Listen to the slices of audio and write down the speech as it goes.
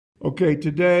Okay,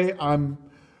 today I'm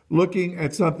looking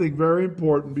at something very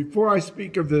important. Before I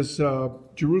speak of this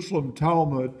Jerusalem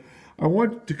Talmud, I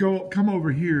want to come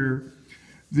over here.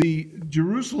 The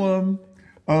Jerusalem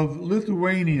of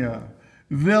Lithuania,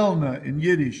 Vilna in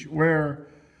Yiddish, where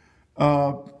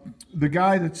the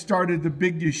guy that started the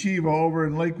big yeshiva over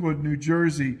in Lakewood, New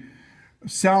Jersey,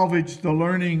 salvaged the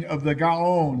learning of the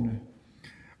Gaon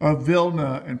of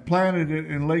Vilna and planted it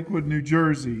in Lakewood, New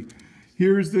Jersey.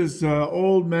 Here's this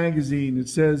old magazine. It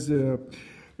says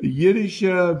Yiddish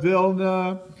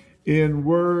Vilna in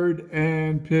word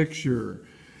and picture.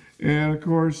 And of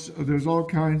course, there's all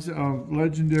kinds of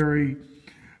legendary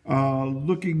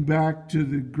looking back to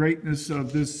the greatness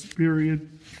of this period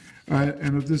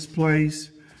and of this place.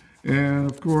 And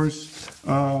of course,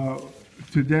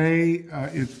 today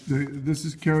this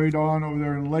is carried on over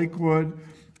there in Lakewood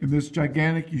in this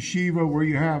gigantic yeshiva where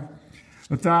you have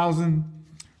 1,000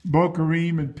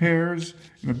 Bokarim in pairs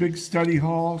in a big study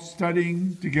hall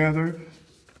studying together.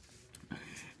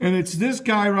 And it's this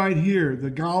guy right here, the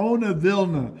Gaon of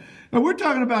Vilna. Now we're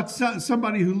talking about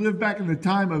somebody who lived back in the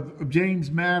time of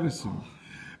James Madison.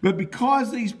 But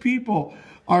because these people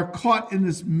are caught in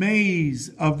this maze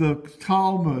of the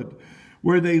Talmud,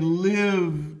 where they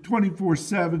live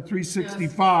 24/7,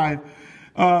 365,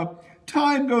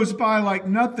 time goes by like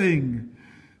nothing.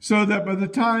 So that by the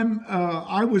time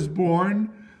I was born,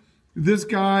 this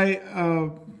guy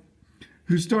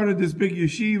who started this big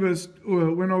yeshiva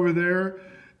went over there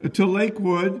to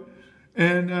Lakewood.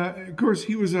 And of course,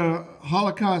 he was a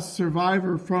Holocaust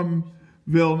survivor from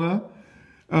Vilna.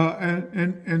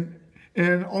 And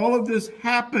all of this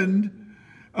happened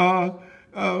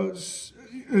as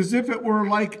if it were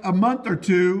like a month or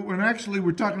two, when actually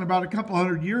we're talking about a couple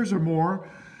hundred years or more.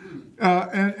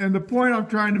 And the point I'm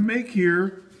trying to make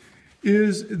here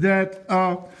is that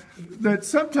that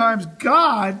sometimes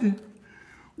God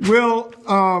will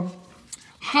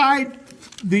hide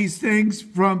these things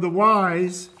from the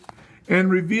wise and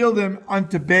reveal them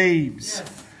unto babes.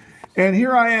 Yes. And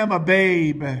here I am, a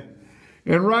babe.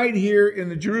 And right here in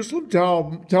the Jerusalem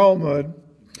Talmud,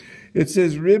 it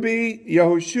says, Rabbi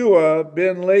Yehoshua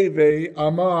ben Levi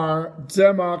Amar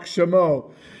Tzemach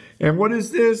Shemo. And what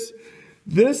is this?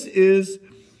 This is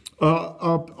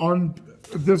on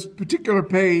this particular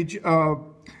page,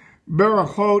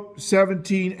 Berachot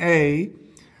 17a,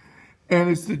 and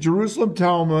it's the Jerusalem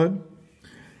Talmud,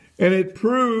 and it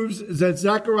proves that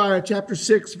Zechariah chapter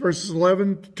 6, verses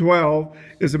 11 to 12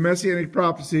 is a messianic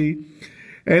prophecy.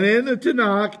 And in the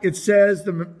Tanakh, it says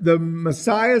the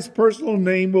Messiah's personal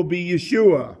name will be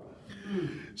Yeshua.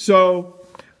 So,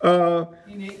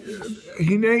 Hineish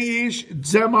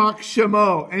Tzemach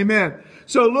Shemo. Amen.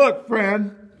 So look,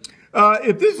 friend,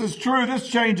 if this is true, this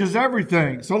changes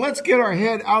everything. So let's get our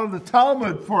head out of the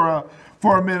Talmud for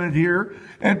a minute here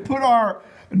and put our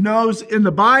nose in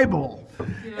the Bible.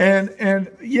 Yes.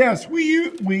 And yes, we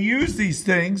use these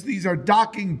things. These are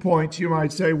docking points, you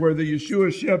might say, where the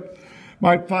Yeshua ship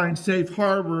might find safe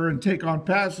harbor and take on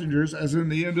passengers, as in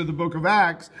the end of the book of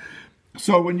Acts.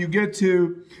 So when you get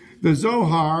to the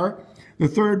Zohar, the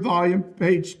third volume,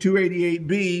 page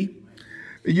 288b,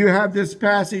 you have this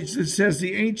passage that says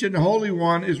the ancient Holy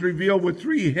One is revealed with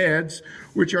three heads,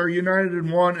 which are united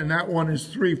in one, and that one is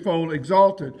threefold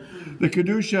exalted. The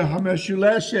Kedusha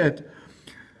HaMeshuleshet.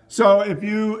 So if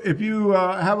you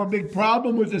have a big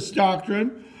problem with this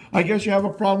doctrine, I guess you have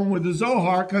a problem with the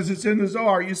Zohar because it's in the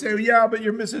Zohar. You say, yeah, but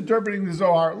you're misinterpreting the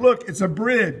Zohar. Look, it's a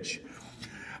bridge.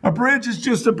 A bridge is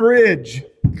just a bridge.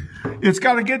 It's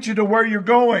got to get you to where you're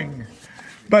going.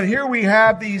 But here we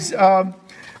have these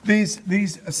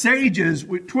sages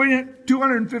with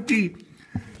 250,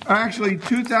 actually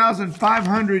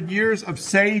 2,500 years of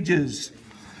sages.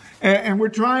 And we're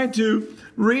trying to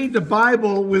read the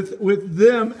Bible with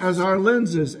them as our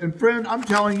lenses. And friend, I'm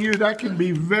telling you, that can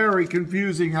be very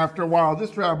confusing after a while.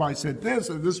 This rabbi said this,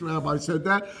 and this rabbi said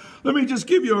that. Let me just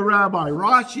give you a rabbi.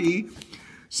 Rashi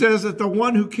says that the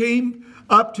one who came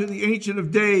up to the Ancient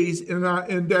of Days in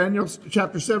Daniel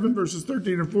chapter 7, verses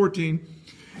 13 and 14,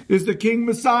 is the King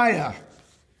Messiah.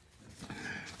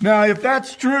 Now, if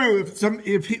that's true, if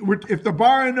the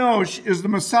Bar Enosh is the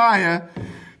Messiah,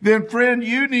 then friend,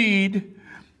 you need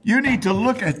to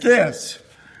look at this.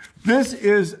 This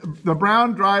is the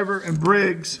Brown, Driver, and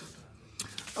Briggs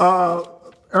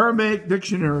Aramaic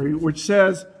dictionary, which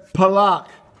says palak,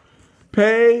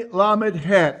 pay lamed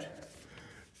het,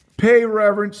 pay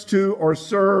reverence to or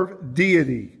serve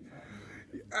deity.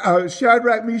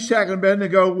 Shadrach, Meshach, and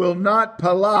Abednego will not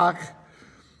palak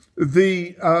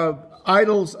the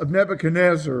idols of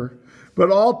Nebuchadnezzar,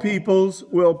 but all peoples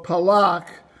will palak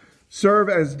serve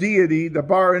as deity, the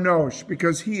Bar Enosh,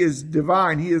 because he is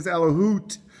divine. He is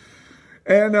Elohut.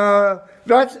 And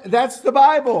that's the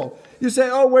Bible. You say,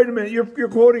 oh, wait a minute, you're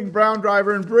quoting Brown,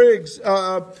 Driver, and Briggs.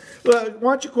 Why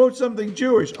don't you quote something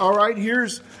Jewish? All right,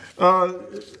 here's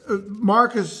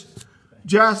Marcus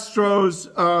Jastro's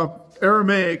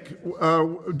Aramaic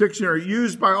dictionary,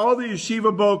 used by all the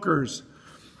yeshiva bokers.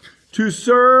 To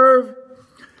serve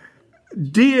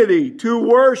deity, to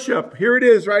worship. Here it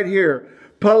is right here.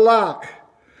 Palak.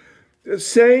 The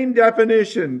same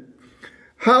definition.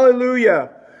 Hallelujah.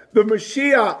 The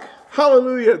Mashiach.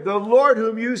 Hallelujah. The Lord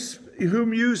whom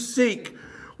you seek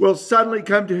will suddenly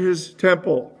come to his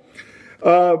temple.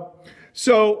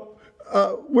 So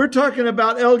we're talking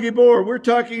about El Gibor. We're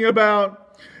talking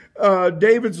about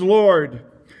David's Lord.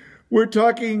 We're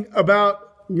talking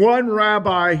about one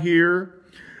rabbi here,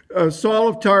 Saul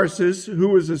of Tarsus, who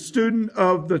was a student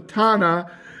of the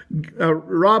Tana,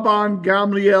 Rabban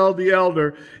Gamliel the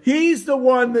elder. He's the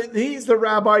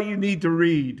rabbi you need to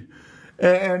read.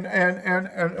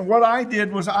 And what I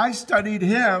did was I studied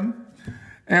him,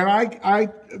 and I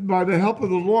by the help of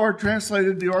the Lord,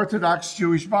 translated the Orthodox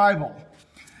Jewish Bible.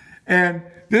 And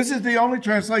this is the only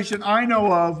translation I know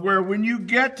of where when you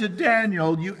get to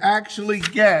Daniel, you actually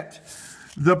get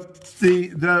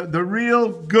the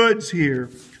real goods here.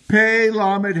 Pei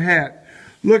Lamed Het.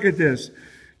 Look at this.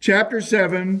 Chapter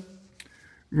 7,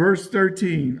 verse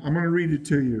 13. I'm going to read it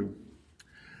to you.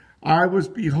 I was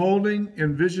beholding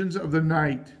in visions of the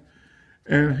night,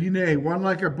 and Hine, one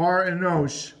like a Bar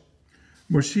Enosh,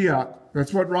 Moshiach,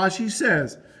 that's what Rashi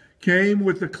says, came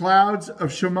with the clouds of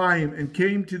Shemayim and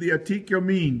came to the Atik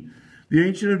Yomin, the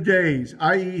Ancient of Days,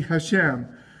 i.e. Hashem.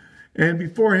 And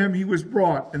before him he was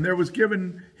brought, and there was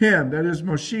given him, that is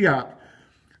Moshiach,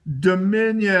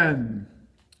 dominion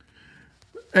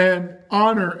and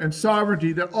honor and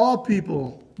sovereignty, that all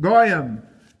people, Goyim,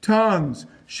 tongues,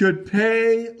 should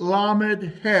pay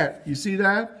Lamed Het. You see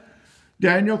that?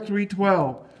 Daniel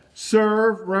 3:12.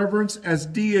 Serve, reverence as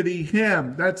deity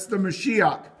him. That's the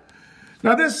Mashiach.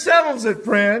 Now this settles it,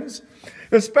 friends,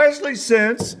 especially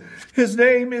since his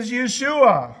name is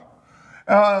Yeshua.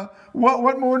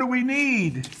 What more do we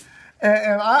need?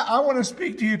 And I want to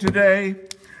speak to you today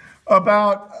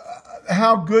about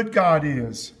how good God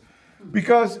is.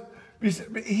 Because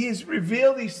he's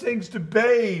revealed these things to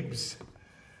babes.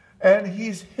 And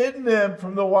he's hidden them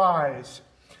from the wise.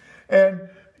 And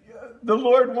the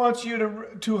Lord wants you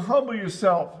to humble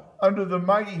yourself under the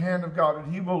mighty hand of God,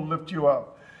 and he will lift you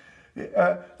up.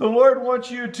 The Lord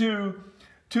wants you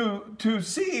to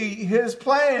see his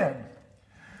plan.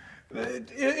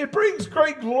 It brings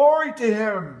great glory to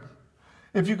him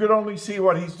if you could only see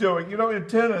what he's doing. You know, in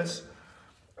tennis,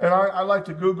 and I like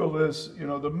to Google this, you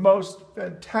know, the most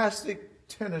fantastic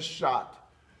tennis shot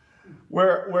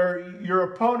where your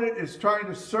opponent is trying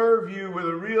to serve you with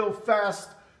a real fast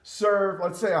serve,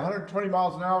 let's say 120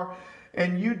 miles an hour,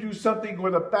 and you do something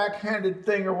with a backhanded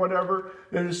thing or whatever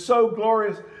that is so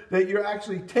glorious that you're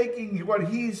actually taking what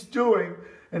he's doing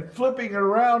and flipping it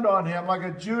around on him like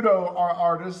a judo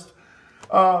artist.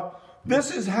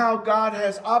 This is how God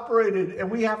has operated,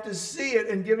 and we have to see it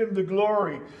and give him the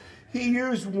glory. He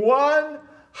used one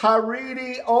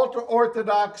Haredi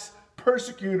ultra-Orthodox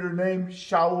persecutor named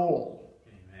Shaul.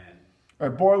 Amen.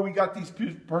 And boy, we got these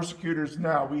persecutors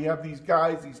now. We have these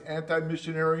guys, these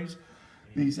anti-missionaries,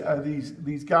 these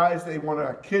guys, they want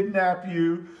to kidnap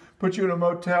you, put you in a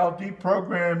motel,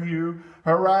 deprogram you,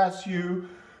 harass you,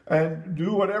 and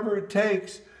do whatever it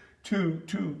takes to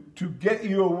get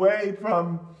you away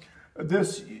from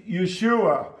this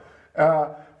Yeshua.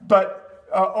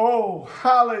 Oh,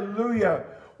 hallelujah.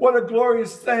 What a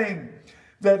glorious thing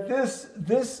that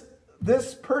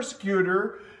this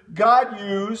persecutor God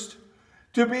used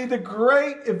to be the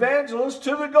great evangelist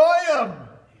to the Goyim.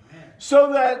 Amen.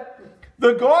 So that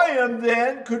the Goyim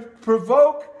then could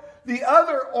provoke the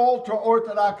other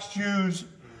ultra-Orthodox Jews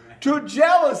to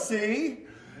jealousy,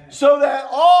 so that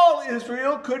all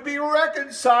Israel could be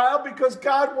reconciled, because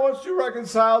God wants to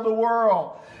reconcile the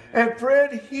world. And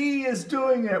friend, he is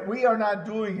doing it. We are not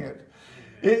doing it.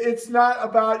 It's not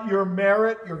about your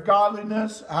merit, your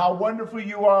godliness, how wonderful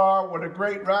you are, what a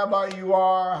great rabbi you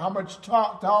are, how much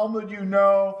Talmud you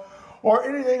know, or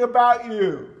anything about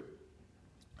you.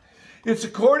 It's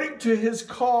according to his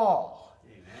call.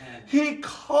 Amen. He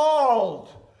called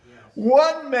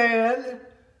one man,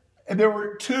 and there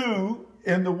were two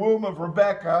in the womb of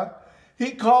Rebekah.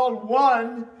 He called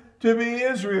one to be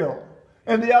Israel,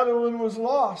 and the other one was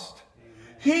lost.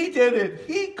 Amen. He did it.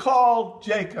 He called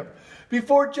Jacob.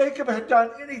 Before Jacob had done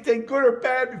anything good or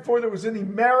bad, before there was any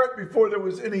merit, before there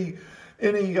was any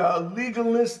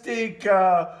legalistic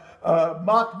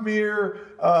machmir,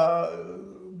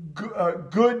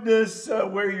 goodness,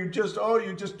 where you're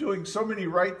just doing so many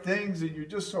right things and you're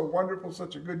just so wonderful,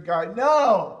 such a good guy.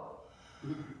 No!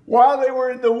 While they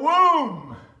were in the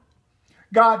womb,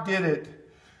 God did it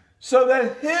so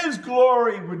that his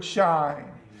glory would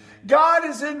shine. God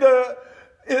is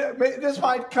this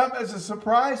might come as a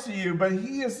surprise to you, but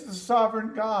he is the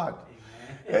sovereign God.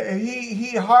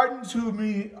 He hardens whom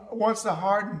he wants to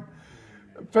harden.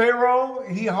 Pharaoh,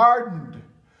 he hardened.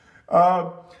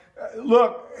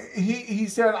 Look, he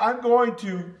said, I'm going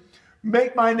to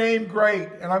make my name great,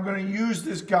 and I'm going to use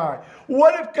this guy.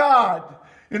 What if God,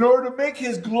 in order to make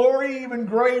his glory even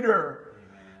greater,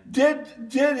 did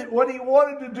what he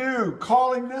wanted to do,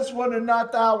 calling this one and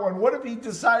not that one? What if he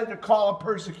decided to call a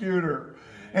persecutor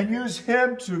and use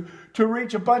him to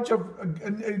reach a bunch of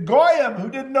goyim who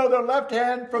didn't know their left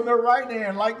hand from their right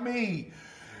hand, like me?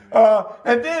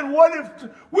 And then what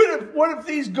if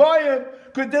these goyim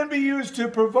could then be used to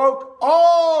provoke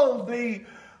all the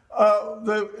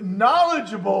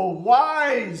knowledgeable,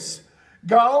 wise,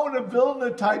 Gaon of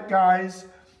Vilna type guys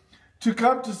to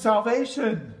come to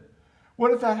salvation?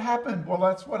 What if that happened? Well,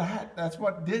 that's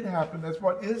what did happen. That's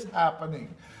what is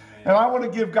happening. And I want to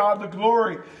give God the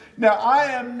glory. Now, I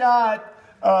am not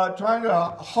trying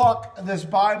to hawk this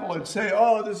Bible and say,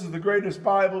 oh, this is the greatest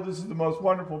Bible. This is the most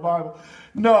wonderful Bible.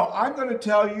 No, I'm going to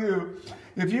tell you,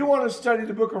 if you want to study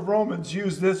the book of Romans,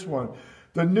 use this one.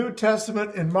 The New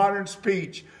Testament in Modern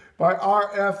Speech by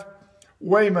R.F.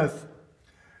 Weymouth.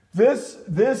 This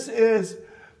is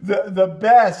the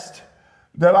best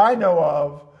that I know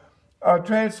of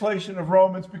translation of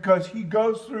Romans, because he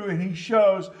goes through and he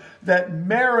shows that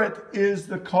merit is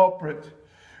the culprit.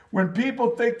 When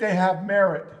people think they have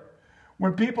merit,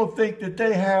 when people think that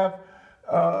they have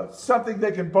something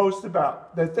they can boast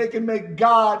about, that they can make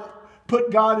God, put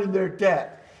God in their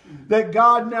debt, that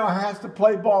God now has to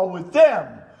play ball with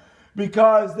them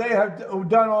because they have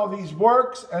done all these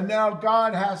works, and now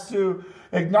God has to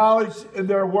acknowledge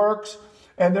their works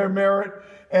and their merit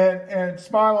and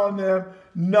smile on them.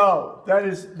 No, that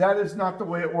is not the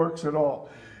way it works at all.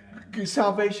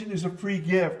 Salvation is a free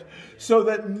gift, so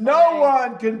that no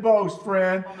one can boast,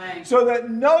 friend. So that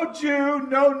no Jew,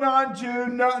 no non-Jew,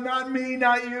 not me,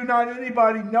 not you, not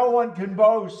anybody, no one can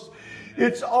boast.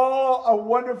 It's all a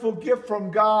wonderful gift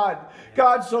from God.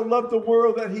 God so loved the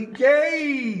world that he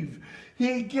gave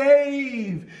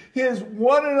his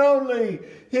one and only,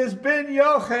 his Ben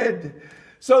Yochid,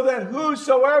 so that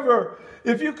whosoever,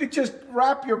 if you could just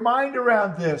wrap your mind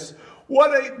around this,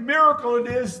 what a miracle it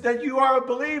is that you are a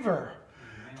believer.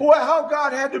 How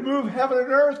God had to move heaven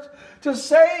and earth to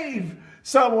save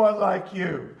someone like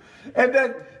you. And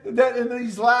that in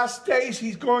these last days,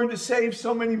 he's going to save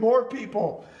so many more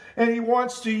people. And he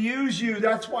wants to use you.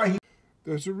 That's why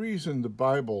there's a reason the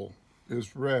Bible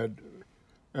is read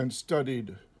and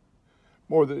studied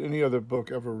more than any other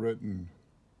book ever written.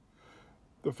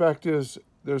 The fact is,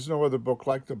 there's no other book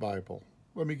like the Bible.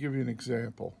 Let me give you an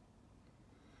example.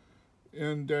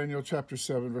 In Daniel chapter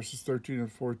 7, verses 13 and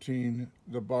 14,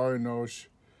 the Bar Enosh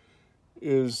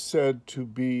is said to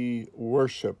be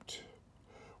worshipped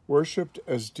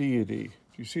as deity. Do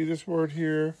you see this word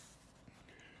here?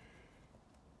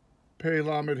 Pei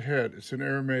Lamed Het. It's an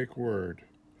Aramaic word.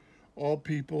 All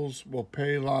peoples will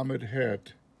pei Lamed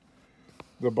Het,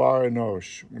 the Bar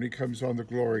Enosh, when he comes on the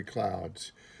glory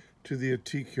clouds, to the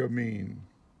Atik Yomin.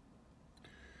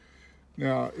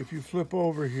 Now, if you flip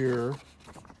over here,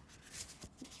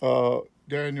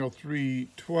 Daniel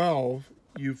 3:12,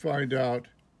 you find out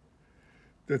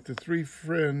that the three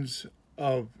friends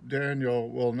of Daniel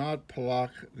will not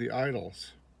palak the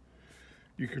idols.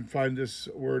 You can find this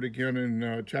word again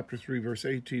in chapter 3, verse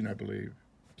 18, I believe.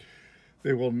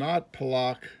 They will not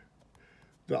palak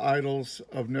the idols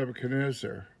of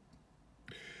Nebuchadnezzar.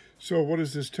 So what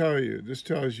does this tell you? This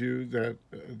tells you that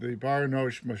the Bar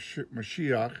Enosh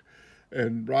Mashiach,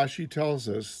 and Rashi tells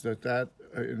us that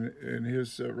in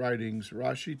his writings,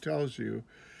 Rashi tells you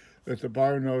that the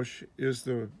Bar Enosh is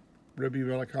the Rebbe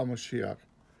Melech HaMashiach.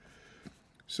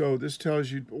 So this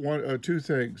tells you two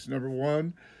things. Number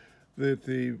one, that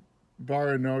the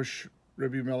Bar Enosh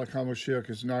Rebbe Melech HaMashiach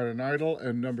is not an idol,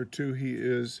 and number two, he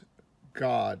is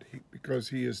God, because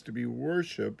he is to be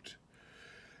worshipped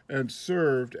and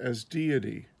served as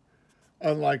deity,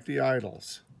 unlike the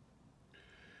idols.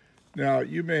 Now,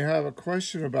 you may have a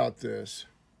question about this,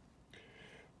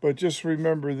 but just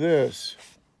remember this.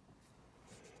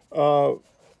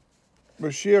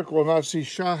 Mashiach will not see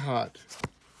shahat.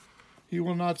 He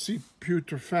will not see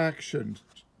putrefaction.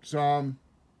 Psalm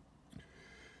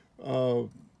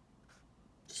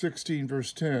 16,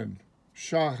 verse 10.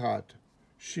 Shahat,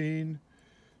 Shin,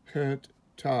 Het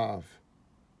Tav.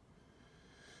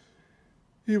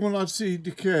 He will not see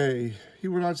decay. He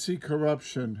will not see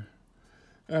corruption.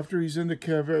 After he's in the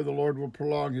kever, the Lord will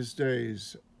prolong his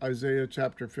days. Isaiah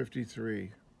chapter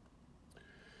 53.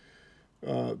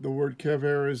 The word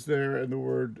kever is there, and the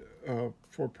word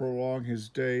for prolong his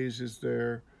days is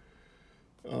there.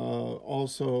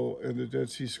 Also, in the Dead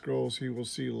Sea Scrolls, he will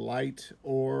see light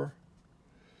or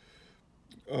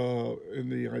in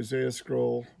the Isaiah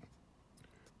scroll,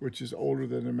 which is older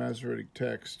than the Masoretic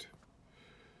text.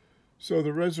 So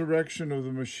the resurrection of the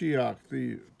Mashiach,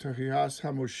 the Tehiyas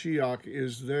HaMoshiach,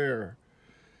 is there,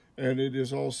 and it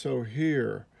is also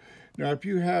here. Now, if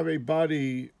you have a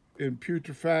body in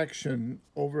putrefaction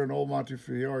over in Old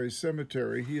Montefiore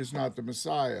Cemetery, he is not the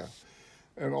Messiah,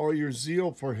 and all your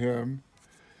zeal for him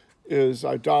is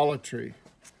idolatry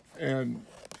and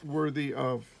worthy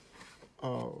of,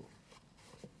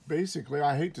 basically,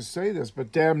 I hate to say this,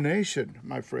 but damnation,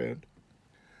 my friend.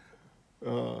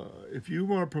 If you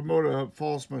want to promote a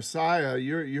false Messiah,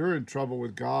 you're in trouble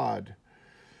with God.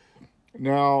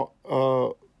 Now,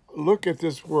 look at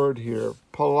this word here,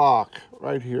 palak,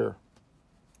 right here.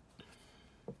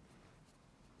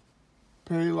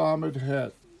 Pei Lamed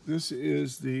Het. This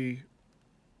is the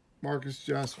Marcus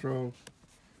Jastrow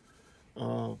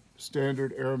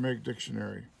Standard Aramaic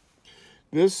Dictionary.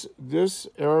 This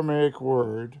Aramaic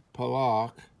word,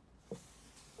 palak,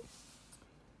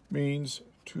 means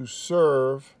to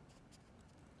serve.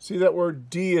 See that word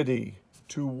deity,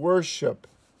 to worship.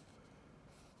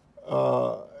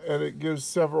 And it gives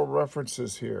several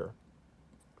references here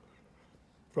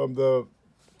from the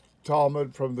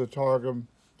Talmud, from the Targum.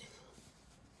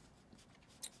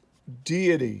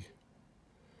 Deity.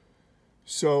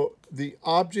 So the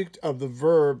object of the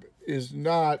verb is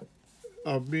not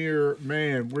a mere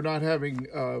man. We're not having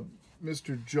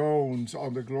Mr. Jones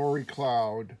on the glory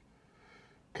cloud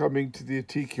coming to the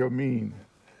Atik Yomin.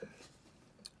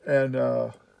 And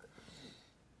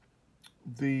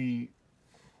the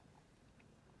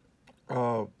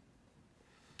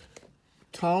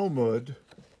Talmud,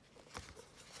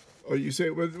 you say,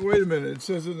 wait a minute, it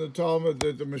says in the Talmud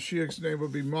that the Mashiach's name will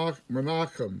be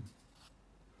Menachem.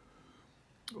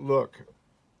 Look,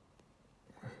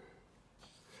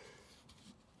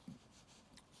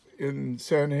 in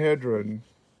Sanhedrin,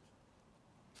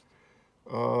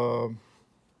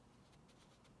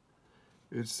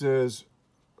 it says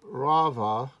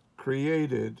Rava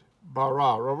created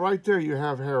bara. Well, right there you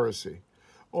have heresy.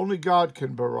 Only God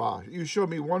can bara. You show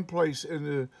me one place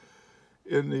in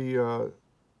the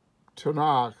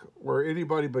Tanakh where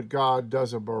anybody but God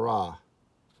does a bara.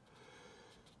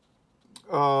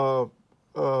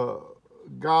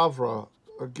 Gavra,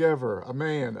 a gever, a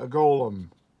man, a golem,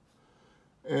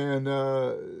 and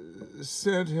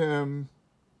sent him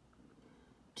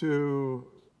to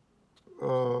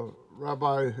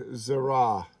Rabbi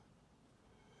Zerah.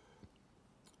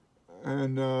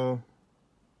 And,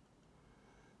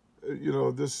 you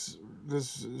know, this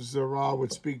Zerah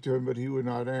would speak to him, but he would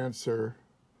not answer.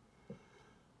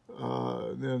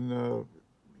 Then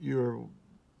you're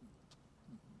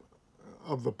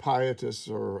of the pietists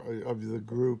or of the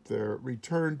group there,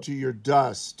 return to your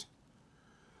dust.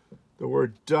 The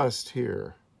word dust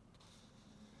here.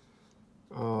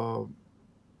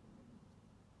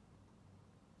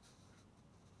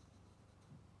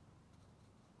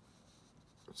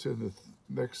 It's in the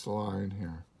next line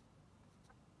here.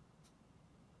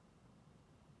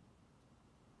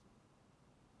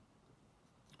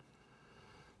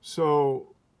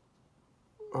 So,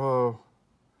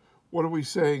 what are we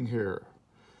saying here?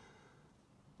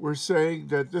 We're saying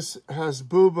that this has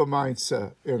Buba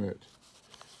mindset in it.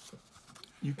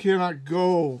 You cannot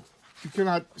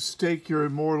stake your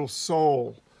immortal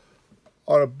soul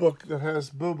on a book that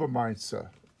has Buba mindset.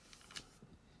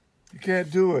 You can't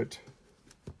do it.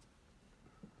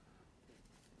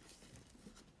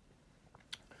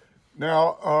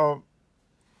 Now,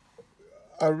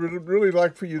 I would really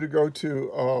like for you to go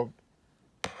to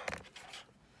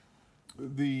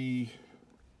the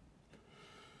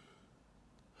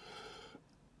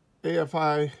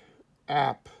AFI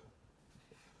app,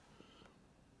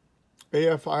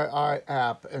 AFII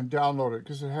app, and download it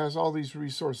because it has all these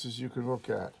resources you can look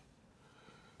at.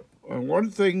 And one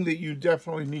thing that you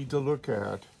definitely need to look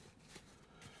at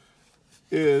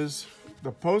is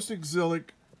the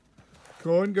post-exilic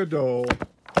Kohen Gadol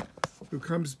who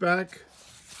comes back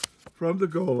from the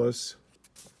Golas,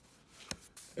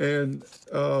 and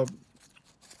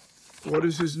what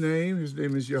is his name? His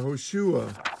name is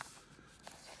Yehoshua.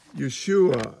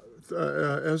 Yeshua.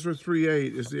 Ezra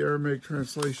 3:8 is the Aramaic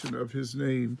translation of his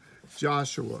name,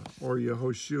 Joshua or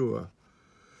Yehoshua.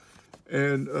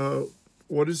 And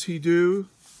what does he do?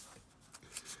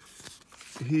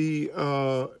 He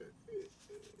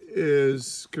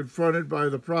is confronted by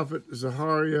the prophet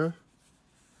Zechariah.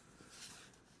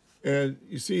 And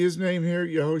you see his name here,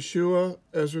 Yehoshua.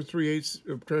 Ezra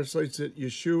 3:8 translates it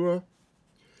Yeshua.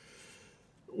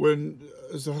 When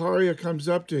Zechariah comes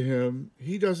up to him,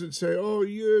 he doesn't say, "Oh,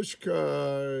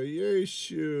 Yeshka,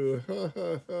 Yeshu, ha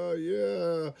ha ha,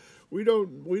 yeah. We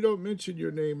don't mention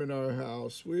your name in our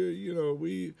house.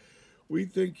 We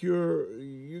think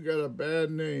you got a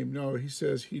bad name." No, he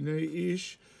says, "Hine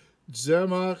ish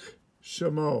Zemach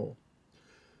Shemo,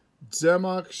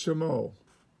 Zemach Shemo.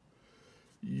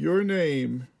 Your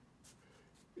name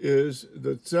is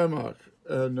the Zemach."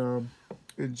 And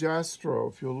in Jastro,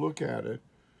 if you'll look at it,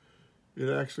 it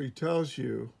actually tells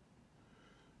you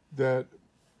that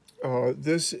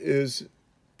this is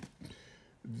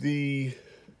the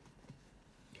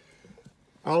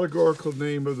allegorical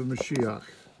name of the Mashiach.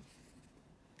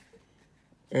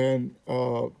 And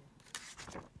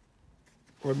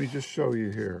let me just show you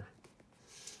here.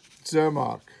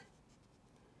 Zemach,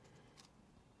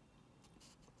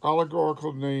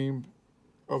 allegorical name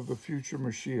of the future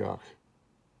Mashiach.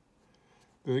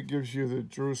 Then it gives you the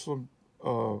Jerusalem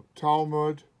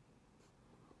Talmud,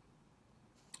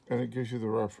 and it gives you the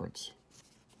reference.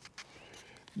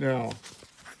 Now,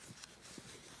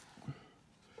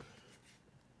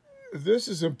 this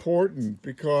is important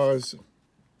because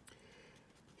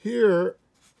here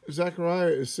Zechariah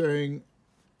is saying,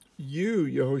 you,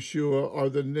 Yehoshua, are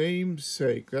the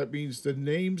namesake. That means the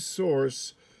name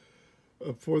source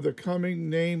for the coming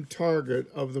name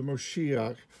target of the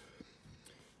Moshiach.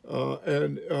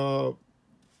 And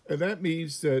that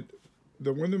means that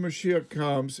when the Mashiach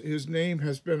comes, his name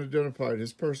has been identified,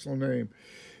 his personal name.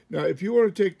 Now, if you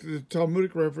want to take the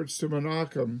Talmudic reference to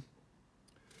Menachem,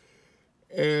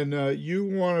 and you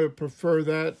want to prefer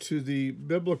that to the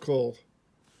biblical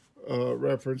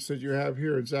reference that you have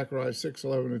here in Zechariah 6,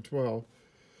 11, and 12,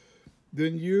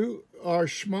 then you are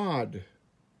shmad,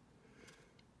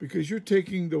 because you're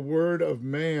taking the word of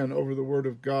man over the word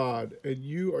of God, and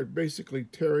you are basically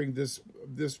tearing this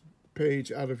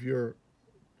page out of your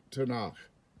Tanakh.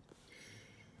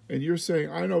 And you're saying,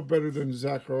 I know better than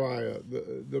Zechariah.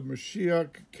 The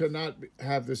Mashiach cannot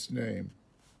have this name.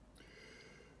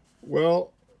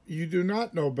 Well, you do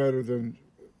not know better than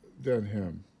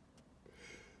him.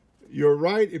 You're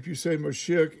right if you say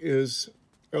Mashiach is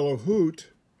Elohut.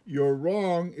 You're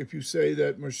wrong if you say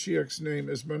that Mashiach's name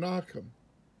is Menachem.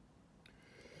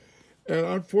 And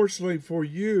unfortunately for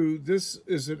you, this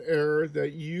is an error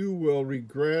that you will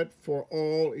regret for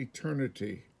all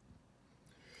eternity.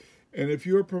 And if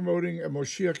you're promoting a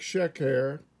Moshiach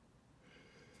Sheker,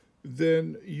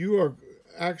 then you are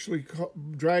actually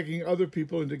dragging other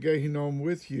people into Gehinnom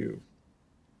with you.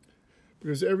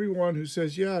 Because everyone who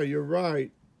says, yeah, you're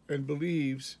right, and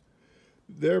believes,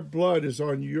 their blood is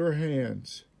on your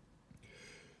hands.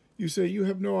 You say, you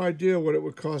have no idea what it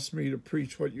would cost me to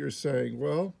preach what you're saying.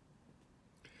 Well,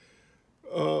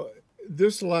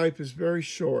 this life is very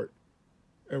short,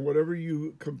 and whatever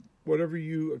you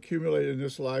accumulate in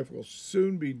this life will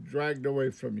soon be dragged away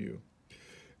from you,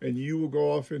 and you will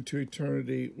go off into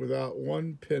eternity without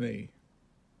one penny.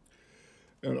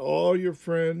 And all your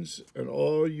friends and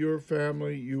all your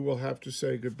family you will have to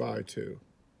say goodbye to.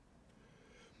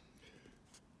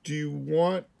 Do you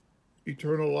want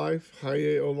eternal life,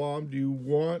 Haye Olam? Do you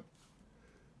want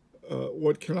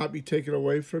what cannot be taken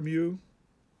away from you?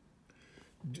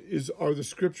 Are the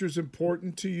scriptures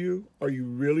important to you? Are you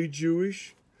really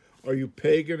Jewish? Are you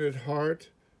pagan at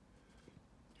heart?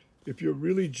 If you're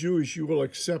really Jewish, you will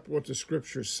accept what the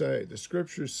scriptures say. The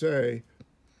scriptures say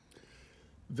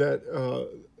that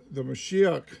the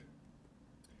Mashiach,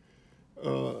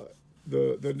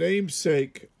 the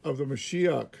namesake of the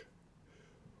Mashiach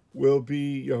will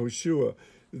be Yehoshua.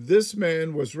 This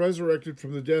man was resurrected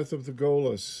from the death of the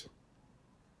Golas.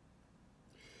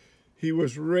 He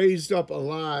was raised up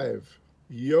alive.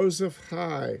 Yosef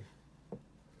High.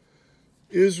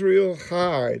 Israel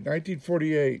High,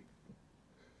 1948.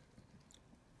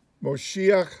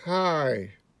 Moshiach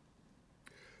High,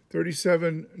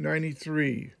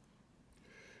 3793.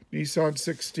 Nissan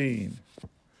 16.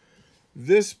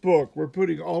 This book we're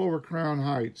putting all over Crown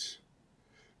Heights.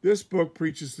 This book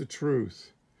preaches the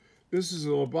truth. This is a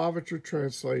Lubavitcher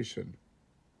translation.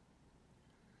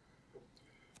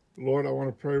 Lord, I want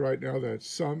to pray right now that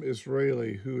some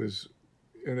Israeli who is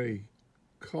in a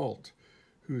cult,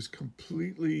 who's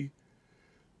completely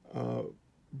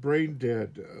brain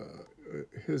dead,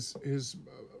 his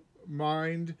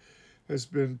mind has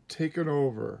been taken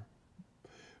over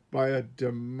by a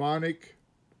demonic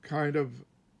kind of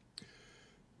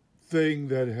thing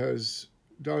that has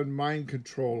done mind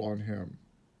control on him.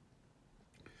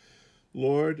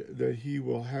 Lord, that he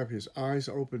will have his eyes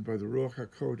opened by the Ruach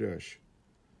HaKodesh,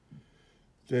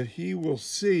 that he will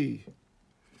see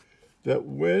that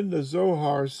when the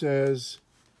Zohar says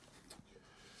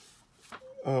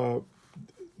that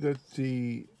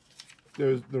the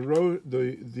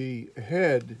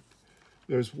head,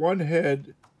 there's one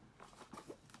head,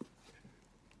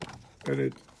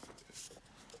 and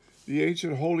the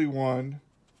ancient Holy One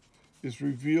is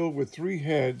revealed with three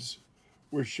heads,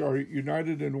 which are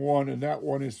united in one, and that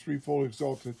one is threefold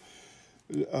exalted.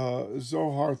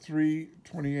 Zohar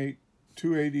 3:28,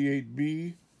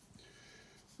 288b.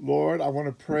 Lord, I want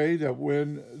to pray that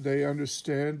when they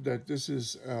understand that this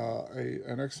is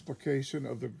an explication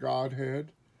of the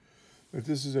Godhead, that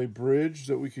this is a bridge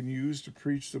that we can use to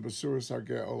preach the Mesiras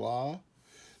HaGe'olah,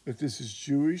 that this is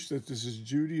Jewish, that this is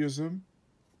Judaism.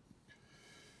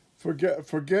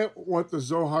 Forget what the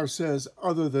Zohar says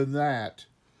other than that.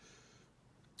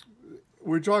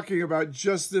 We're talking about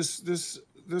just these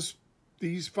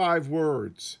 5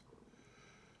 words.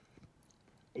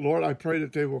 Lord, I pray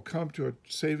that they will come to a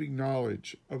saving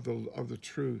knowledge of the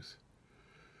truth.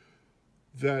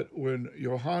 That when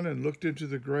Yohanan looked into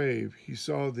the grave, he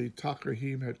saw the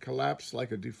Takrahim had collapsed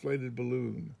like a deflated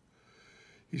balloon.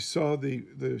 He saw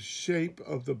the shape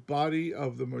of the body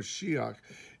of the Mashiach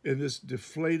in this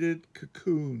deflated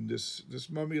cocoon, this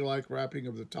mummy-like wrapping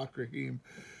of the Takrahim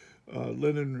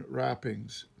linen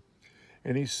wrappings.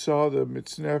 And he saw the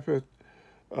mitznefet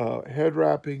head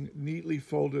wrapping neatly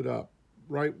folded up,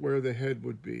 right where the head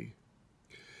would be.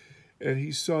 And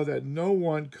he saw that no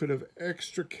one could have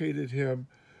extricated him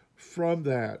from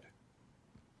that.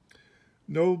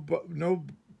 No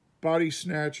body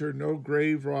snatcher, no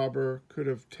grave robber could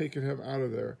have taken him out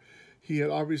of there. He had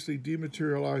obviously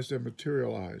dematerialized and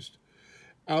materialized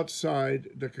outside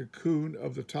the cocoon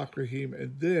of the Takrahim,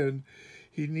 and then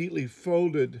he neatly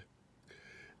folded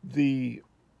the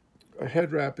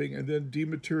head wrapping and then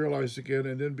dematerialized again,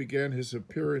 and then began his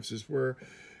appearances where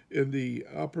in the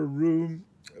upper room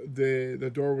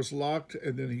the door was locked,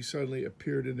 and then he suddenly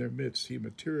appeared in their midst. He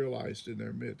materialized in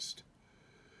their midst,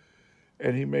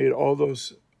 and he made all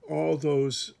those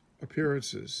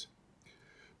appearances.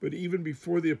 But even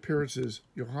before the appearances,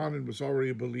 Yohanan was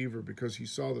already a believer because he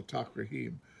saw the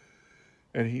Takrahim,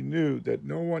 and he knew that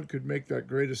no one could make that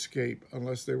great escape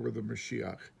unless they were the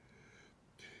Mashiach.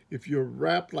 If you're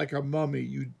wrapped like a mummy,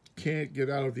 you can't get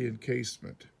out of the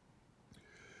encasement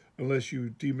unless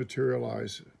you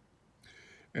dematerialize.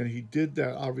 And he did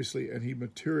that, obviously, and he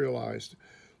materialized.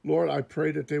 Lord, I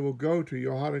pray that they will go to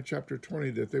Yohanan chapter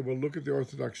 20, that they will look at the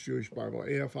Orthodox Jewish Bible,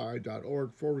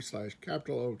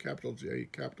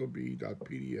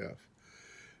 afi.org/O.J.B.PDF,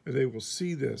 and they will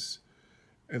see this,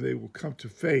 and they will come to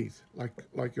faith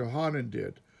like Yohanan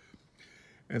did.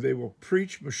 And they will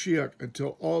preach Mashiach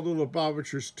until all the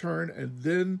Lubavitchers turn, and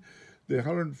then the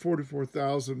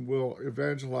 144,000 will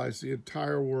evangelize the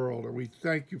entire world. And we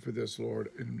thank you for this, Lord.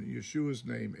 In Yeshua's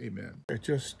name, amen.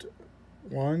 Just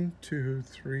 1, 2,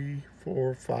 3,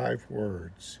 4, 5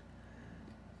 words.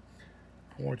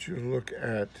 I want you to look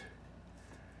at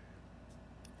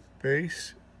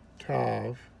Beis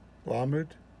Tav,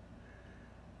 Lamed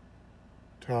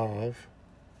Tav,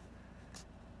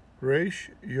 Resh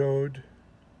Yod,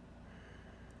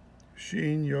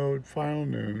 Shin Yod, final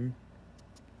noon,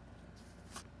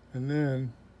 and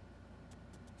then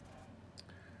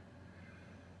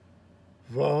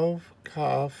Vav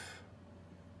Kaf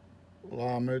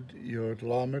Lamed Yod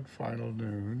Lamed, final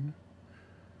noon,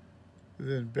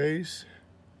 then Beis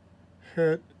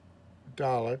Het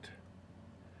Dalet,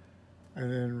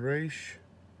 and then Resh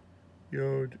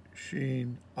Yod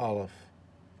Shin Aleph.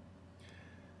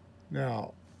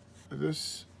 Now,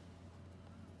 this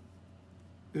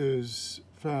is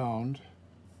found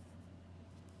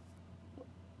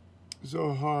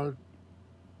Zohar.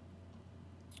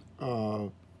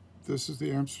 This is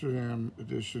the Amsterdam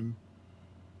edition,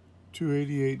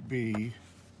 288b,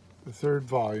 the 3rd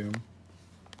volume,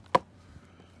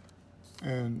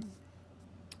 and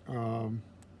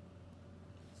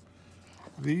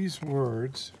these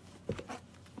words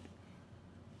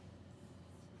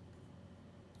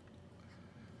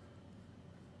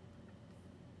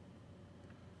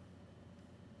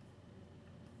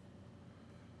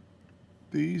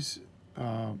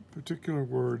particular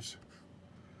words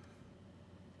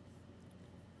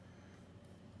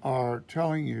are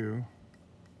telling you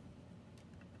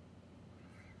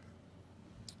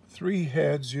 3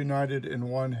 heads united in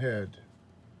one head.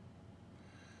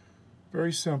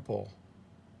 Very simple.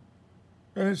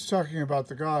 And it's talking about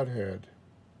the Godhead.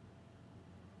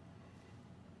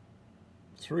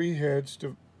 three heads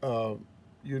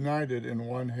united in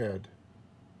one head.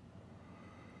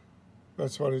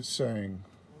 That's what it's saying.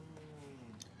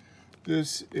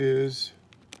 This is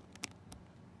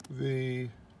the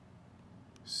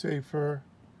Sefer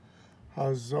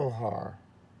HaZohar,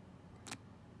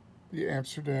 the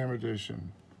Amsterdam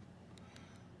edition.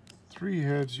 Three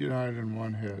heads united in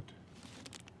one head.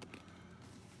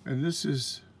 And this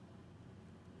is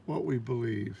what we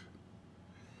believe.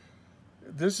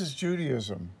 This is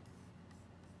Judaism.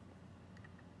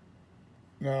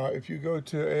 Now, if you go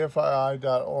to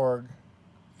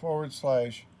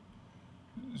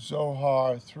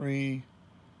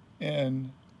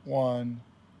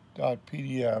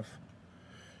afii.org/Zohar3n1.pdf,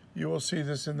 you will see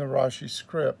this in the Rashi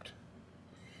script,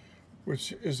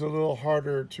 which is a little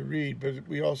harder to read, but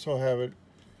we also have it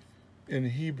in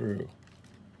Hebrew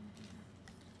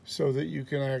so that you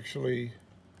can actually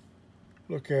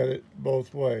look at it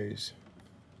both ways.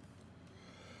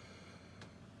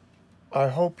 I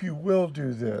hope you will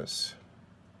do this,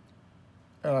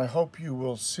 and I hope you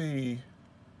will see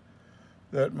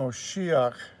that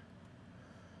Moshiach,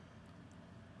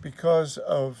 because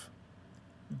of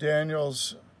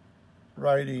Daniel's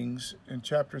writings in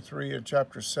chapter 3 and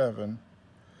chapter 7,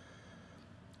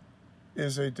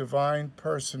 is a divine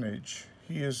personage.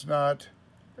 He is not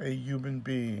a human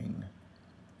being.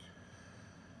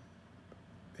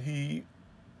 He,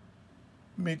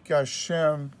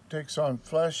 Mitgashem, takes on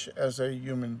flesh as a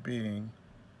human being,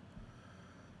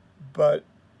 but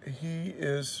he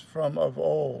is from of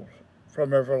old,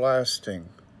 from everlasting.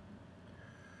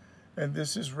 And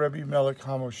this is Rebbe Melech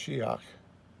HaMoshiach.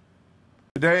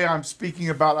 Today I'm speaking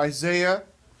about Isaiah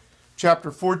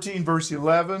chapter 14, verse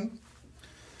 11,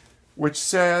 which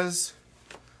says,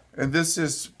 and this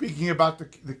is speaking about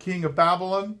the king of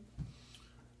Babylon.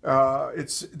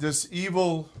 It's this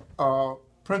evil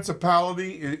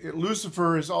principality.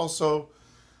 Lucifer is also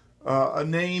a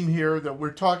name here that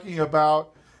we're talking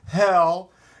about,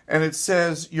 hell, and it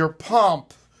says your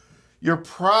pomp, your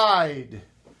pride,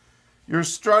 your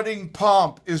strutting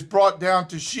pomp is brought down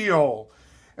to Sheol,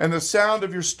 and the sound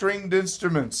of your stringed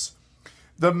instruments.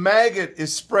 The maggot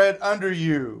is spread under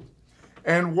you,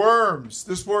 and worms.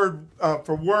 This word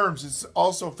for worms is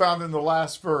also found in the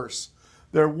last verse.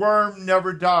 Their worm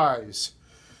never dies.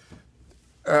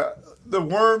 The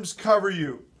worms cover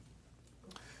you.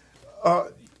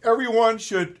 Everyone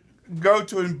should go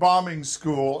to embalming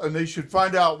school, and they should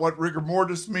find out what rigor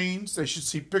mortis means. They should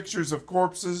see pictures of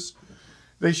corpses.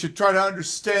 They should try to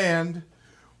understand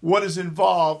what is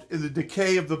involved in the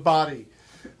decay of the body.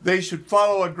 They should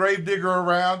follow a gravedigger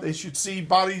around. They should see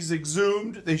bodies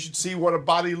exhumed. They should see what a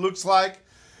body looks like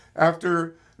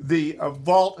after the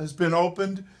vault has been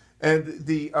opened and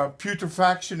the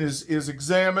putrefaction is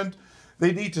examined.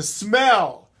 They need to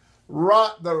smell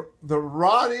the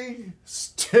rotting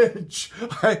stench.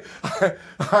 I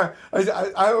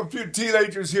have a few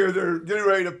teenagers here that are getting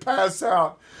ready to pass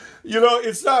out. You know,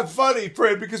 it's not funny,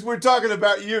 friend, because we're talking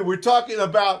about you. We're talking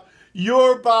about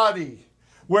your body,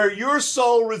 where your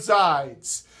soul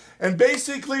resides. And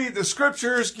basically, the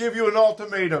scriptures give you an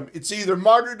ultimatum. It's either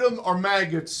martyrdom or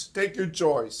maggots. Take your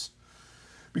choice.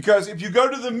 Because if you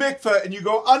go to the mikveh and you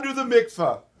go under the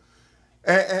mikveh,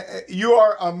 you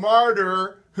are a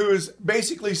martyr who is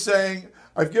basically saying,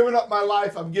 I've given up my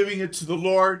life, I'm giving it to the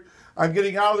Lord, I'm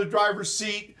getting out of the driver's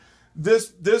seat.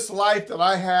 This life that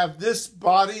I have, this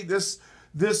body, this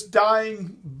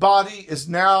dying body is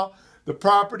now the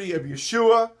property of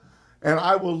Yeshua, and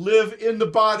I will live in the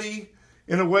body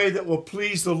in a way that will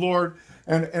please the Lord.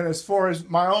 And as far as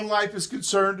my own life is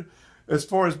concerned, as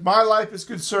far as my life is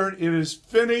concerned, it is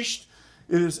finished.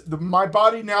 My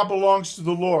body now belongs to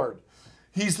the Lord.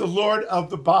 He's the Lord of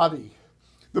the body.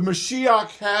 The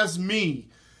Mashiach has me,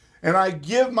 and I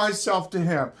give myself to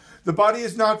him. The body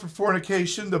is not for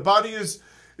fornication. The body is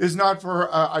not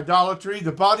for idolatry.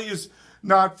 The body is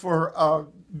not for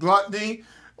gluttony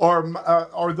or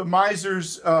the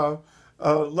miser's love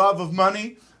of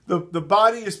money. The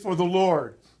body is for the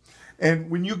Lord. And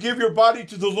when you give your body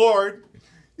to the Lord,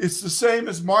 it's the same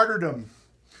as martyrdom.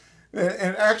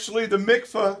 And actually, the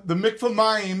mikveh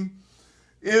mayim,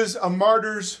 is a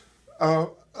martyr's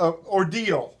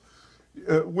ordeal.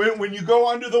 When you go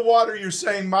under the water, you're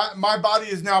saying, my body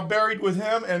is now buried with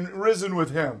him and risen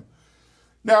with him.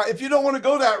 Now, if you don't want to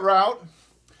go that route,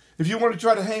 if you want to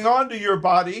try to hang on to your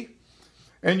body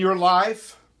and your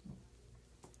life,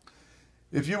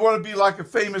 if you want to be like a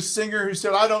famous singer who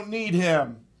said, I don't need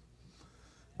him.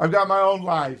 I've got my own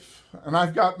life, and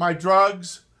I've got my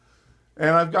drugs,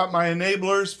 and I've got my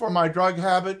enablers for my drug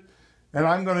habit, and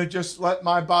I'm going to just let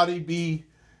my body be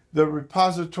the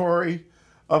repository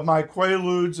of my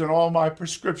Quaaludes and all my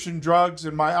prescription drugs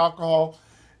and my alcohol,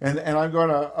 and I'm going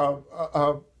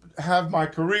to have my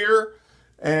career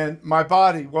and my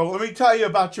body. Well, let me tell you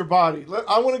about your body.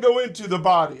 I want to go into the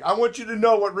body. I want you to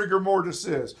know what rigor mortis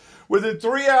is. Within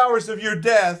 3 hours of your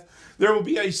death, there will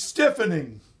be a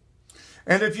stiffening.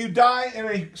 And if you die in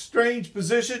a strange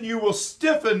position, you will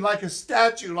stiffen like a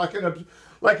statue,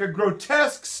 like a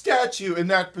grotesque statue in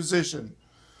that position.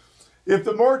 If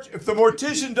the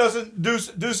mortician doesn't do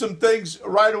some things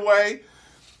right away,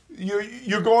 the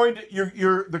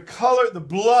color, the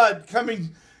blood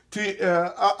coming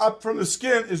up from the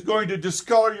skin is going to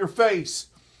discolor your face.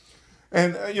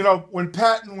 And, when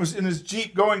Patton was in his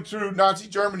Jeep going through Nazi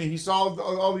Germany, he saw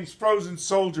all these frozen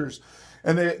soldiers,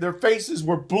 and their faces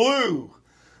were blue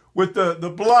with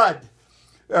the blood.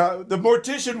 The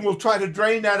mortician will try to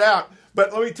drain that out.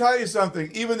 But let me tell you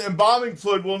something. Even the embalming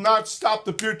fluid will not stop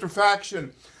the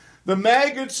putrefaction. The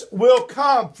maggots will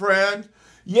come, friend.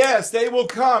 Yes, they will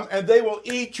come, and they will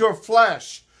eat your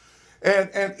flesh.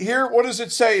 And here, what does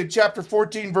it say in chapter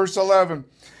 14, verse 11?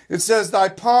 It says, thy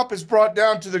pomp is brought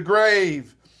down to the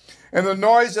grave, and the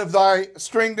noise of thy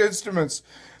stringed instruments.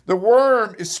 The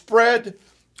worm is spread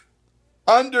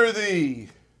under thee.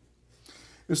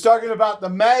 It's talking about the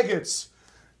maggots.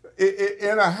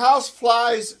 In a house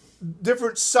fly's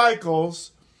different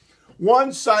cycles,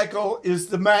 one cycle is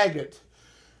the maggot.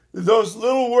 Those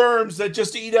little worms that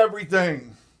just eat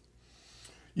everything.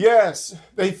 Yes,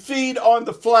 they feed on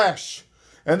the flesh,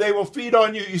 and they will feed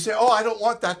on you. You say, oh, I don't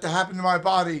want that to happen to my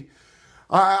body.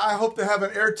 I hope to have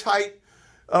an airtight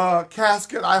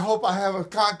casket. I hope I have a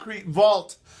concrete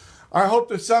vault. I hope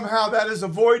that somehow that is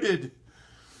avoided.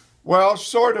 Well,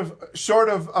 short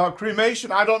of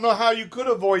cremation, I don't know how you could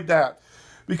avoid that,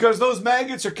 because those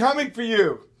maggots are coming for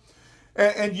you.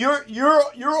 And you're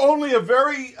only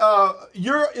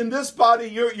you're in this body,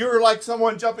 you're like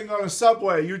someone jumping on a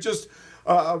subway. You're just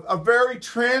a very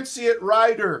transient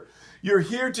rider. You're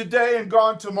here today and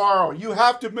gone tomorrow. You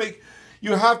have to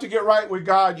get right with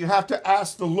God. You have to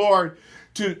ask the Lord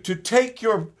to take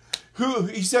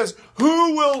he says,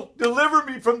 who will deliver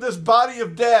me from this body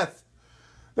of death?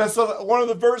 That's one of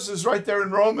the verses right there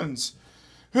in Romans.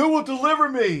 Who will deliver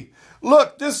me?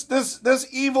 Look, this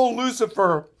evil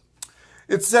Lucifer,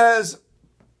 it says,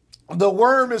 the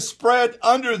worm is spread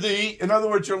under thee. In other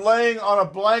words, you're laying on a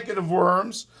blanket of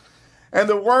worms, and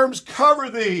the worms cover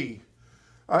thee.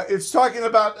 It's talking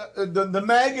about the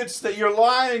maggots that you're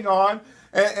lying on,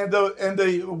 and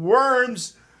the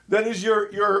worms that is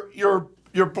your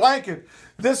blanket.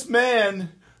 This man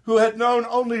who had known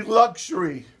only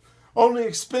luxury, only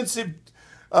expensive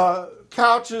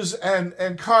couches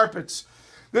and carpets,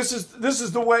 this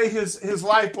is the way his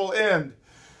life will end.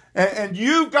 And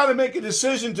you've got to make a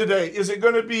decision today. Is it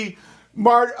going to be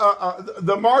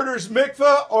the martyr's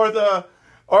mikveh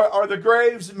or the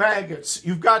grave's maggots?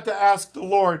 You've got to ask the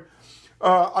Lord,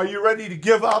 are you ready to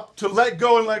give up, to let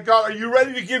go and let God? Are you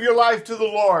ready to give your life to the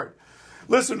Lord?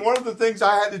 Listen, one of the things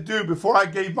I had to do before I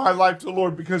gave my life to the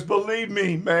Lord, because believe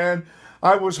me, man,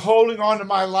 I was holding on to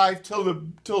my life till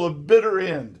the bitter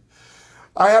end.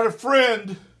 I had a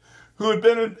friend who had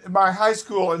been in my high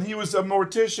school, and he was a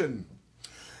mortician.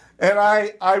 And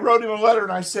I wrote him a letter,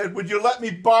 and I said, would you let me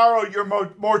borrow your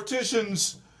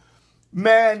mortician's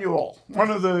manual, one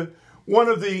of the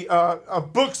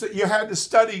books that you had to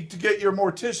study to get your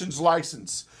mortician's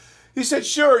license? He said,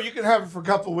 sure, you can have it for a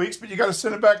couple of weeks, but you got to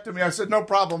send it back to me. I said, no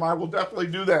problem, I will definitely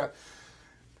do that.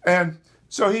 And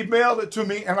so he mailed it to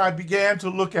me, and I began to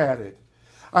look at it.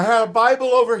 I had a Bible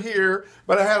over here,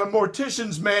 but I had a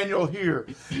mortician's manual here.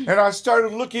 And I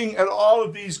started looking at all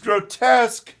of these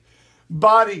grotesque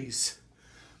bodies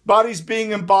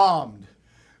being embalmed,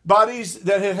 bodies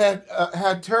that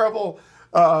had terrible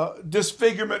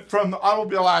disfigurement from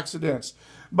automobile accidents,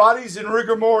 bodies in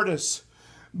rigor mortis,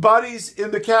 bodies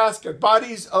in the casket,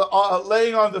 bodies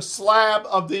laying on the slab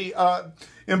of the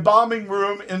embalming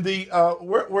room in the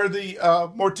where the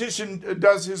mortician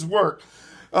does his work.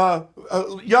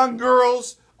 Young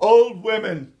girls, old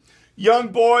women, young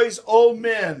boys, old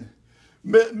men,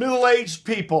 middle-aged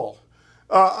people,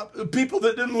 people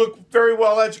that didn't look very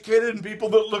well educated, and people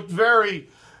that looked very,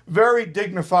 very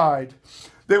dignified.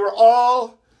 They were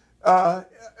all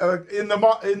in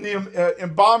the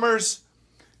embalmer's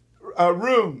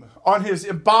room on his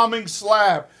embalming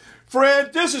slab.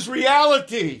 Friend, this is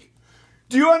reality.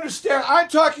 Do you understand? I'm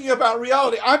talking about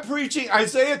reality. I'm preaching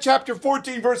Isaiah chapter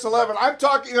 14, verse 11. I'm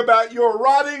talking about your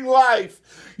rotting life,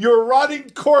 your rotting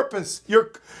corpus,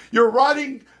 your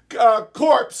rotting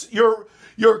corpse, your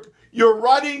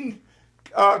rotting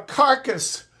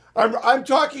carcass. I'm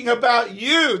talking about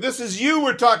you. This is you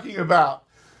we're talking about.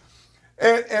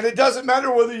 And it doesn't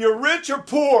matter whether you're rich or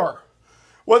poor,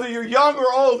 whether you're young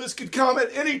or old, this could come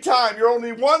at any time. You're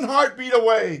only one heartbeat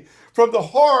away from the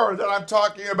horror that I'm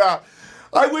talking about.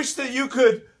 I wish that you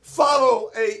could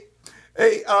follow a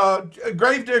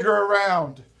gravedigger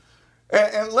around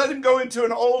and let him go into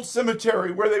an old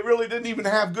cemetery where they really didn't even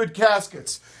have good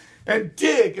caskets and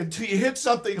dig until you hit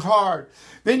something hard.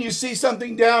 Then you see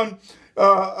something down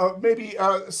maybe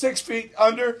 6 feet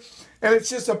under, and it's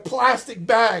just a plastic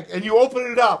bag, and you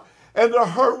open it up, and the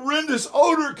horrendous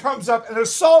odor comes up and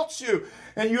assaults you,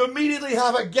 and you immediately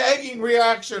have a gagging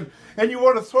reaction, and you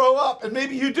want to throw up, and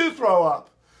maybe you do throw up,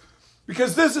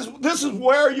 because this is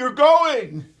where you're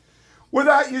going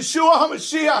without Yeshua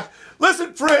HaMashiach.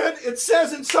 Listen, friend, it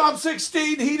says in Psalm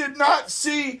 16, he did not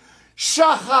see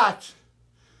shachat.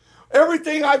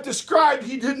 Everything I've described,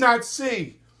 he did not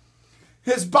see.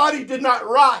 His body did not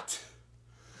rot.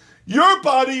 Your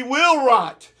body will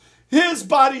rot. His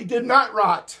body did not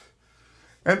rot.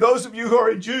 And those of you who are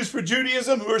in Jews for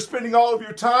Judaism, who are spending all of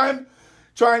your time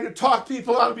trying to talk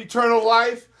people out of eternal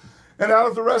life and out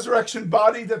of the resurrection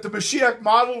body that the Mashiach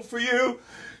modeled for you,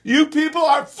 you people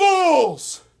are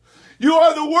fools. You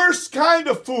are the worst kind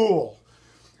of fool.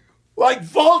 Like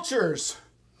vultures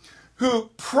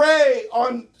who prey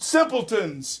on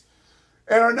simpletons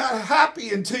and are not happy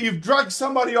until you've drugged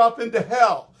somebody off into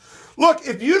hell. Look,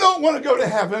 if you don't want to go to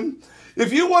heaven,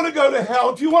 if you want to go to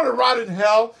hell, if you want to rot in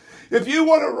hell, if you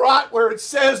want to rot where it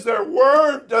says their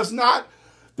worm does not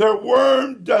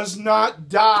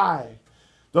die.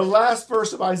 The last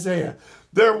verse of Isaiah.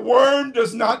 Their worm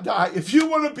does not die. If you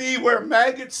want to be where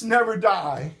maggots never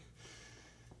die,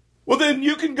 well then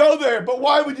you can go there. But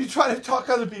why would you try to talk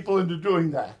other people into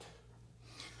doing that?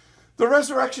 The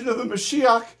resurrection of the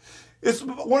Mashiach is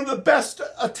one of the best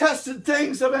attested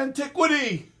things of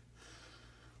antiquity.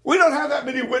 We don't have that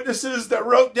many witnesses that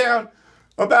wrote down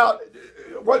about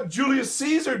what Julius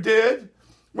Caesar did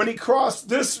when he crossed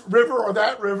this river or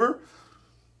that river.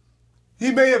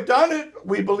 He may have done it.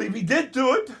 We believe he did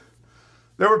do it.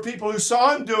 There were people who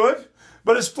saw him do it.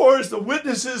 But as far as the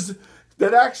witnesses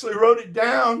that actually wrote it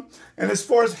down, and as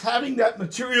far as having that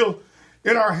material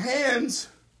in our hands,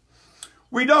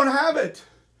 we don't have it.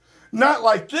 Not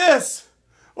like this.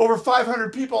 Over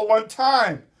 500 people at one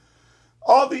time.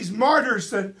 All these martyrs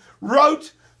that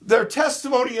wrote their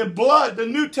testimony in blood. The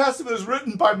New Testament is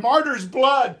written by martyrs'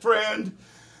 blood, friend.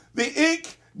 The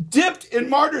ink dipped in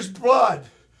martyrs' blood.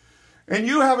 And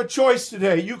you have a choice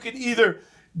today. You can either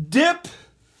dip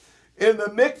in the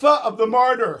mikvah of the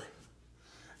martyr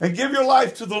and give your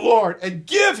life to the Lord and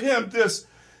give him this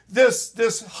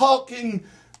hulking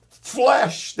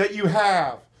flesh that you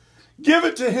have. Give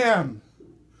it to him.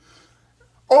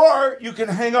 Or you can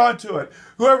hang on to it.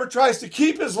 Whoever tries to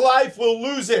keep his life will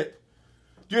lose it.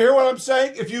 Do you hear what I'm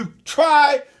saying? If you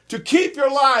try to keep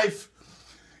your life,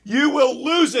 you will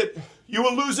lose it. You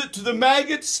will lose it to the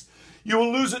maggots. You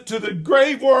will lose it to the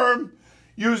grave worm.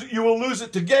 You will lose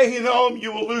it to Gehinnom.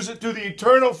 You will lose it to the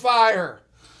eternal fire.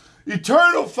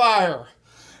 Eternal fire.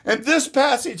 And this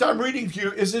passage I'm reading to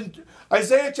you is in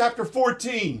Isaiah chapter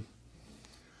 14.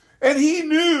 And he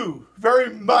knew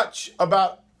very much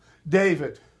about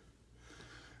David.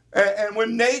 And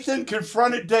when Nathan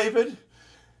confronted David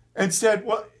and said,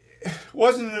 "Well,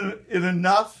 wasn't it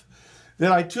enough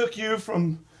that I took you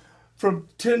from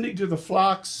tending to the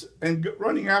flocks and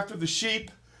running after the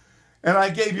sheep, and I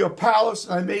gave you a palace,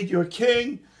 and I made you a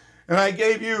king, and I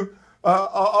gave you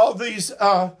all these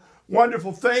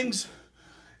wonderful things?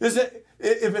 If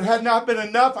it had not been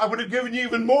enough, I would have given you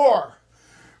even more.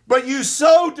 But you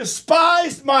so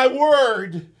despised my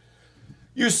word.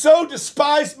 You so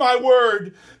despised my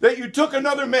word that you took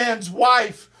another man's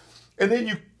wife, and then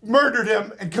you murdered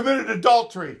him and committed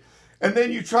adultery, and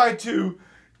then you tried to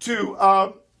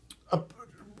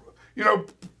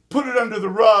put it under the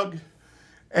rug,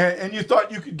 and you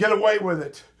thought you could get away with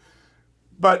it.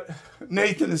 But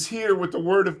Nathan is here with the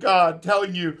word of God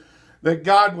telling you that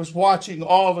God was watching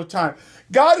all the time.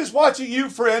 God is watching you,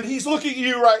 friend. He's looking at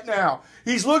you right now.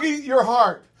 He's looking at your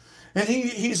heart. And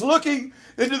he's looking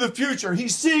into the future.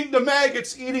 He's seeing the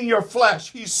maggots eating your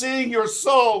flesh. He's seeing your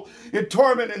soul in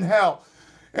torment in hell.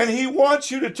 And he wants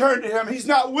you to turn to him. He's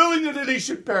not willing that any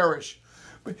should perish.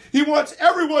 But he wants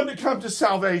everyone to come to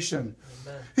salvation.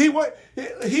 He would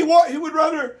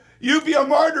rather you be a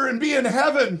martyr and be in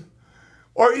heaven,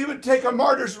 or even take a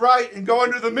martyr's rite and go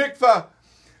under the mikvah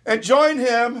and join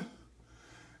him,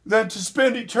 than to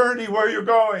spend eternity where you're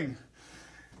going.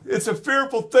 It's a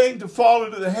fearful thing to fall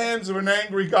into the hands of an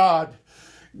angry God.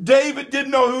 David didn't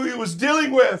know who he was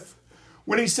dealing with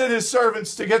when he sent his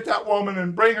servants to get that woman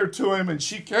and bring her to him, and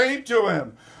she came to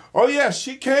him. Oh yes,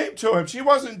 she came to him. She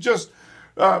wasn't just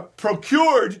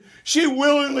procured, she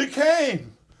willingly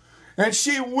came. And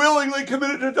she willingly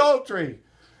committed adultery.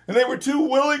 And they were two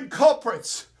willing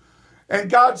culprits. And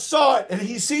God saw it. And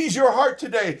he sees your heart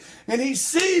today. And he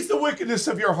sees the wickedness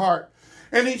of your heart.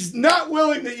 And he's not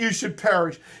willing that you should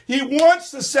perish. He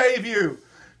wants to save you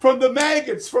from the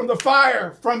maggots, from the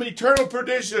fire, from eternal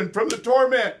perdition, from the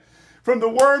torment, from the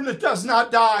worm that does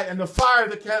not die, and the fire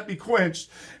that can't be quenched.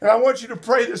 And I want you to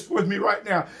pray this with me right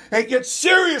now. And get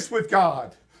serious with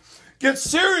God. Get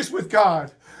serious with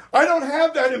God. I don't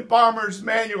have that embalmer's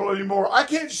manual anymore. I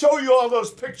can't show you all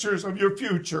those pictures of your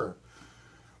future.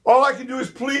 All I can do is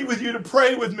plead with you to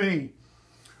pray with me.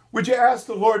 Would you ask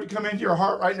the Lord to come into your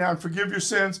heart right now and forgive your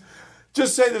sins?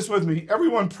 Just say this with me.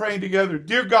 Everyone praying together.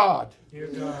 Dear God. Dear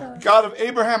God. God of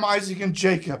Abraham, Isaac, and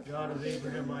Jacob. God of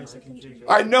Abraham, Isaac, and Jacob.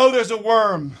 I know there's a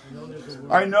worm.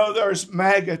 I know there's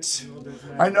maggots.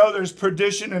 I know there's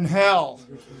perdition in hell.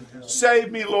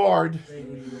 Save me, Lord.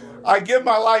 I give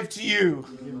my life to you.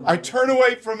 I turn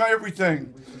away from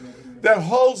everything that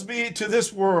holds me to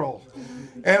this world.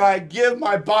 And I give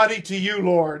my body to you,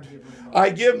 Lord. I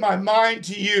give my mind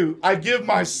to you. I give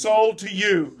my soul to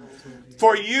you.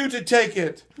 For you to take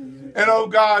it. And, oh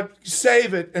God,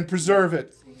 save it and preserve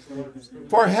it.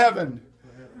 For heaven.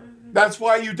 That's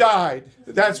why you died.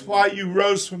 That's why you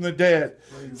rose from the dead.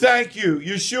 Thank you.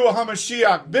 Yeshua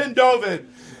HaMashiach, Ben David.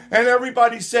 And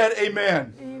everybody said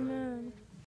amen.